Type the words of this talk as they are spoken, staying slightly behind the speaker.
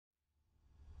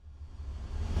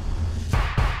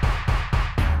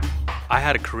I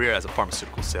had a career as a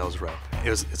pharmaceutical sales rep.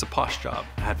 It's a posh job.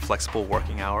 I had flexible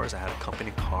working hours, I had a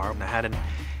company car, and I had an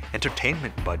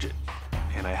entertainment budget.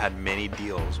 And I had many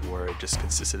deals where it just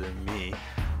consisted of me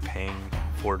paying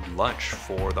for lunch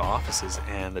for the offices,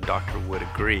 and the doctor would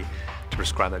agree to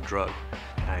prescribe that drug.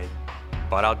 And I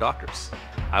bought out doctors.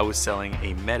 I was selling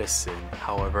a medicine,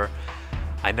 however,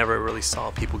 I never really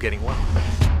saw people getting well.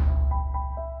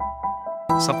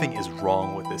 Something is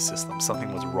wrong with this system.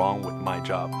 Something was wrong with my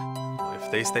job. If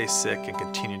they stay sick and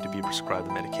continue to be prescribed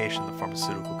the medication, the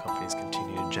pharmaceutical companies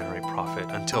continue to generate profit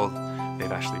until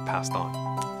they've actually passed on.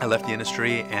 I left the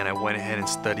industry and I went ahead and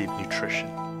studied nutrition.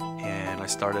 And I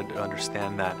started to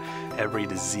understand that every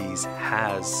disease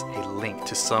has a link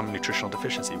to some nutritional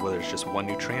deficiency, whether it's just one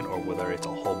nutrient or whether it's a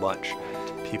whole bunch.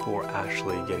 People were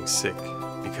actually getting sick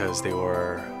because they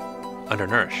were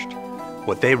undernourished.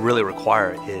 What they really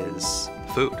require is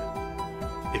food.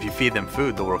 If you feed them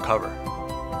food, they'll recover.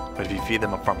 But if you feed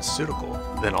them a pharmaceutical,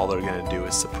 then all they're going to do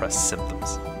is suppress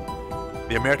symptoms.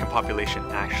 The American population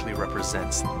actually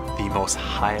represents the most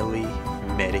highly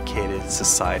medicated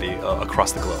society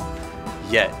across the globe.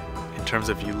 Yet, in terms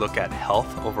of you look at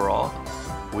health overall,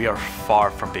 we are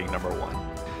far from being number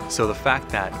one. So the fact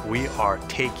that we are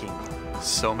taking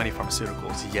so many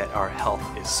pharmaceuticals, yet our health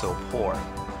is so poor,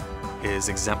 is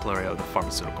exemplary of the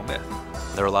pharmaceutical myth.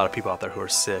 There are a lot of people out there who are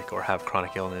sick or have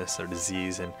chronic illness or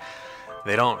disease, and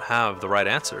they don't have the right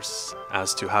answers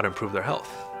as to how to improve their health.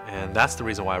 And that's the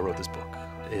reason why I wrote this book.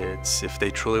 It's if they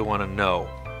truly want to know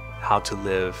how to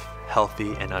live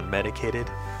healthy and unmedicated,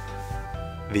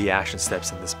 the action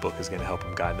steps in this book is going to help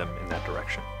them guide them in that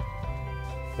direction.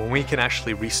 When we can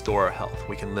actually restore our health,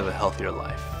 we can live a healthier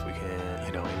life. We can,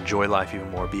 enjoy life even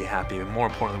more, be happy, and more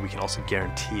importantly, we can also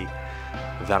guarantee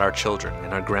that our children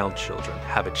and our grandchildren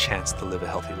have a chance to live a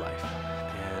healthy life.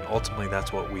 And ultimately,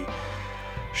 that's what we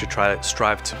should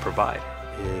strive to provide,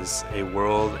 is a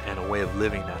world and a way of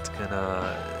living that's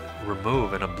gonna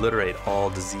remove and obliterate all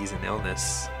disease and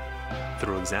illness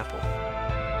through example.